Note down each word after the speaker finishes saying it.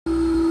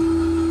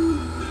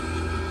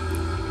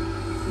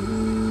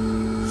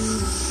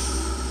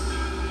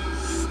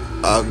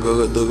I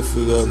go to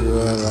figure out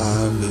where I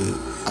love it.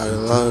 I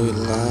love it,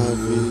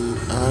 love it.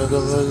 I go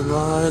like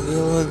night,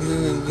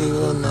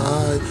 good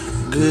night,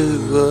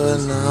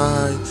 good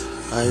night.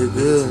 I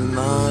good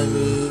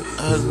night,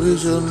 I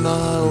wish you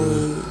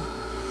night.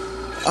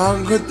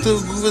 I got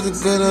to go to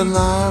get a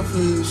knife.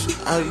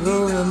 I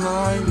go to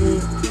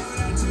night.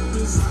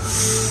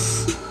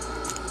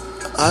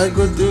 I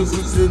go to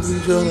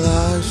your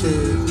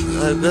lashes.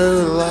 I go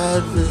to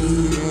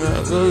lashes.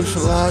 I go to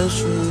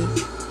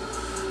lashes.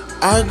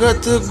 I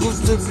got to go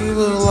to give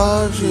her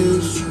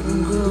lashes.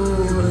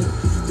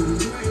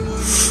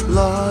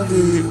 Love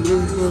it,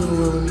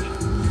 good.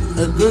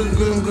 I go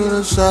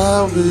to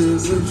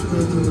salvage.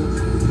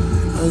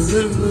 I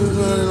go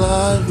to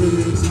life.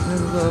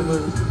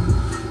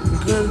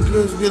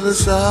 Good, get a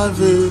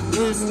savage.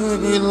 Good,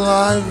 get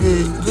alive.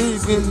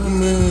 Good,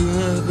 me.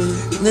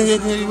 Nigga,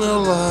 get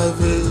alive.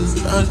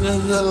 I can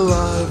get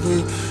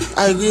alive.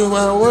 I give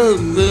my work,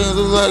 good,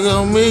 like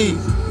on me.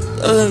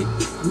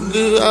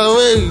 Get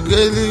away,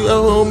 get it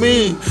on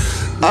me.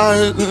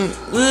 I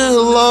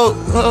real low,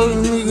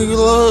 nigga,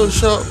 low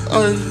shot. I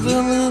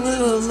really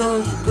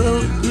know,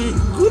 good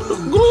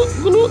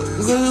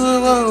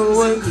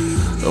away.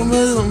 Don't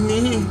make on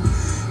me.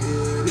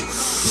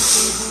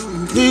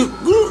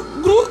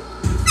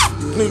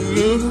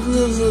 Nigga,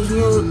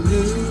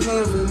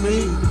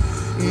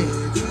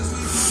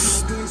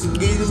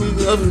 give me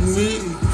love me.